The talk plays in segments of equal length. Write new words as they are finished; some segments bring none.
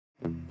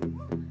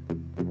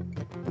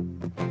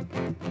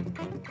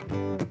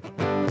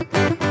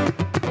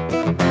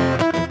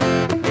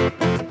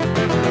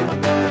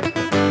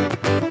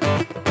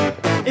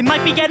It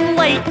might be getting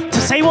late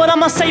to say what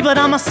I'ma say, but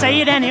I'ma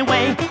say it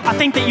anyway. I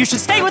think that you should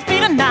stay with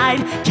me tonight.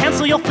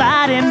 Cancel your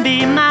flight and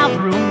be my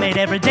roommate.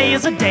 Every day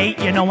is a date.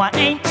 You know I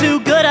ain't too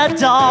good a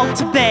dog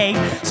to beg.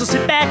 So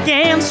sit back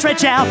and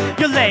stretch out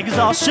your legs.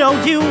 I'll show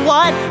you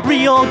what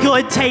real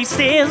good taste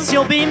is.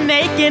 You'll be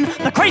making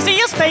the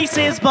craziest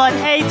faces, but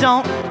hey,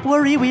 don't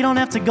worry, we don't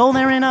have to go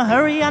there in a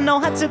hurry. I know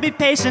how to be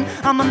patient.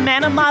 I'm a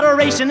man of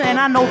moderation, and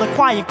I know the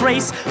quiet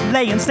grace.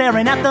 Laying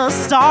staring at the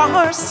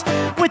stars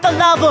with a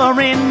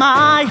lover in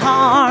my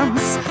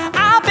arms.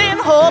 I've been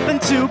hoping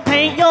to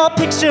paint your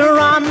picture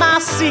on my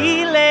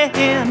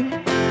ceiling.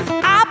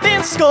 I've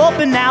been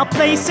scoping out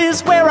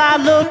places where I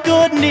look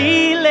good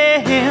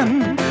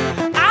kneeling.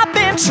 I've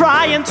been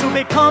trying to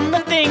become the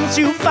things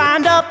you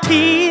find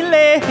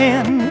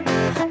appealing.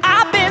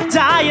 I've been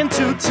dying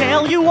to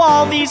tell you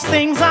all these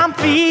things I'm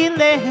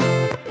feeling.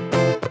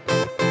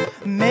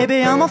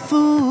 Maybe I'm a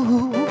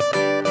fool.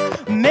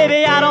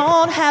 Maybe I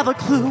don't have a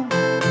clue,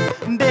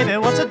 baby,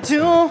 what to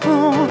do.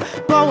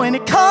 But when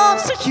it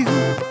comes to you,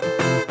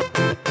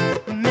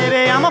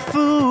 maybe I'm a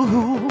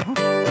fool.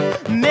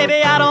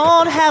 Maybe I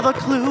don't have a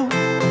clue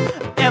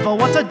ever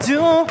what to do.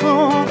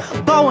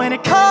 But when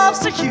it comes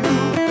to you,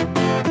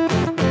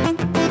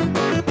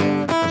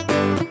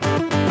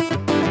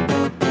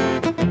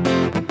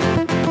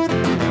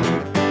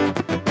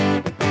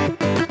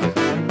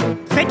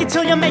 fake it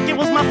till you make it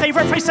was my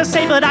favorite phrase to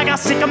say, but I got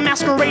sick of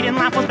masquerading.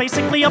 Life was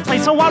basically a play,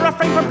 so I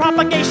refrain from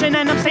propagation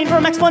and abstain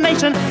from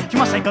explanation. You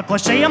must take a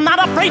cliche, I'm not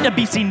afraid to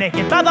be seen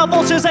naked by the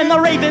vultures and the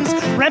ravens,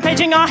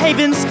 rampaging our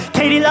havens.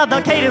 Katie loved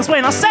the cadence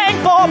when I sang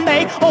for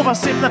me.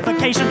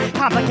 Oversimplification,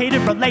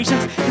 complicated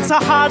relations. It's a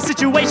hard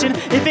situation.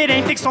 If it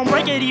ain't fixed, don't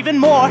break it even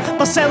more.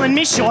 But selling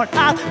me short,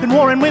 I've been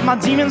warring with my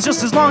demons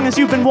just as long as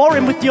you've been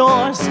warring with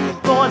yours.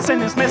 Lord,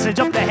 send this message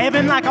up to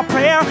heaven like a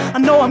prayer. I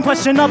know I'm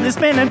questionably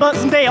spinning, but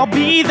someday I'll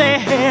be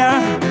there.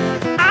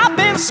 I've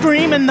been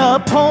screaming the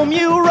poem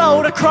you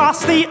wrote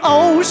across the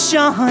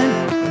ocean.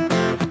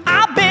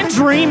 I've been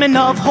dreaming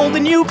of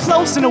holding you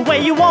close in a way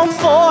you won't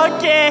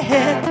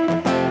forget.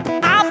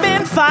 I've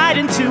been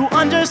fighting to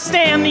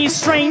understand these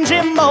strange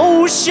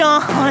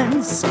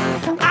emotions.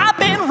 I've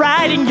been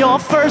writing your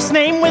first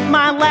name with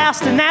my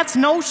last, and that's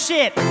no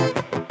shit.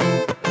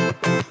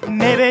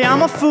 Maybe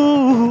I'm a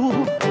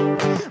fool.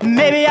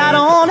 Maybe I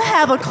don't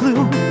have a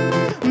clue,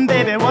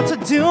 baby, what to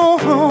do.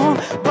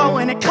 But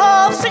when it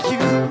comes to you,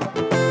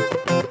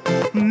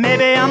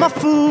 maybe I'm a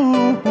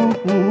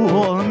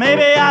fool.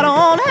 Maybe I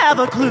don't have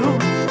a clue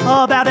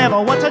about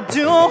ever what to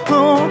do.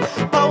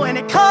 But when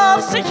it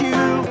comes to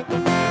you,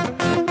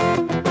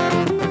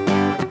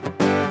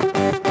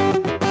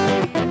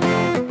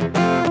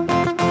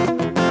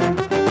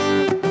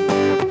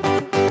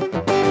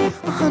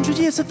 100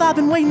 years have I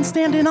been waiting,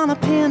 standing on a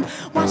pin,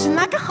 watching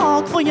like a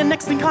hawk for your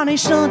next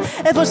incarnation.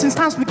 Ever since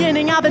time's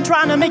beginning, I've been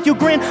trying to make you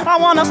grin. I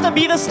want us to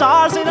be the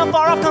stars in a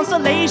far-off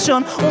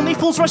constellation. Only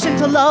fools rush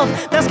into love,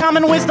 that's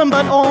common wisdom,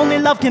 but only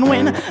love can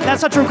win.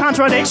 That's a true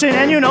contradiction,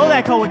 and you know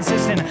that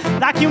coexisting.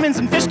 Like humans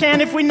and fish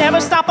can, if we never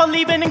stop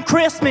believing in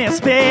Christmas,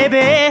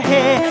 baby.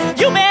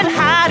 You've been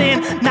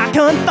hiding, not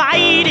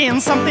confiding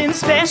something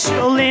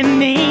special in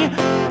me.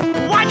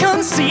 Why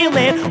conceal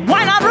it?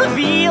 Why not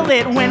reveal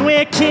it when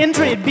we're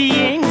kindred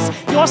beings?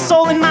 Your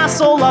soul and my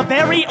soul are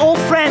very old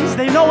friends.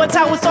 They know it's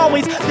how it's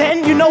always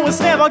been. You know it's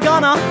never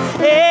gonna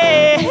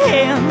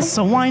end.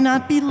 So why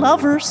not be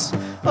lovers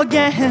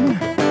again?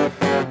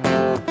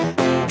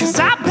 'Cause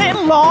I've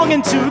been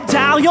longing to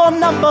dial your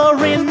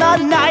number in the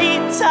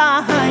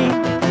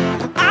nighttime.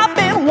 I've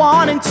been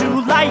wanting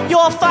to light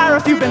your fire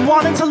if you've been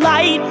wanting to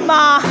light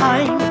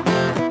mine.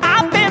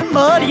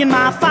 Muddy in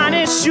my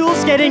finest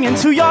shoes, getting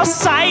into your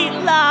sight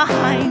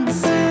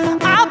lines.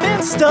 I've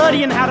been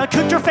studying how to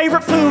cook your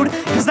favorite food,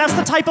 'cause that's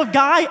the type of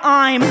guy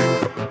I'm.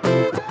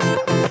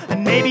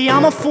 And maybe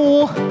I'm a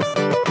fool.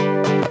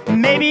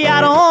 Maybe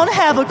I don't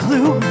have a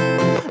clue,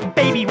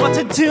 baby, what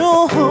to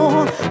do.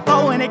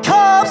 But when it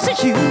comes to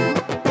you,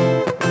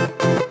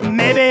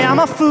 maybe I'm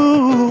a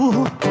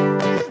fool.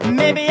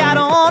 Maybe I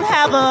don't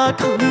have a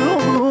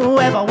clue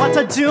ever what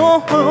to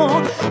do.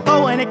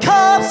 But when it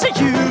comes to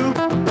you,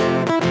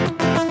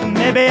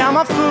 maybe I'm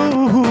a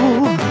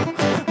fool.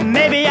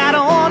 Maybe I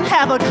don't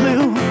have a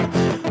clue,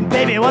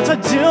 baby, what to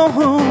do.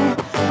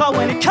 But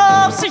when it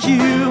comes to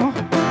you,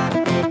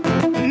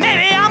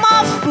 maybe I'm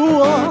a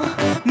fool.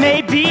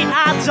 Maybe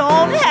I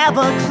don't have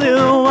a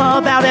clue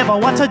about ever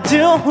what to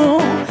do.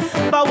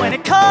 But when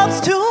it comes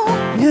to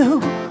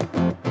you,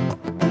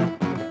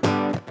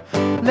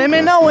 let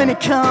me know when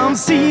it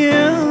comes to you.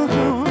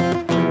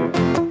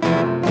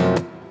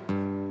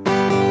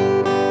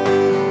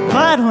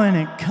 But when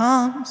it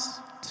comes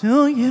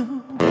to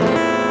you.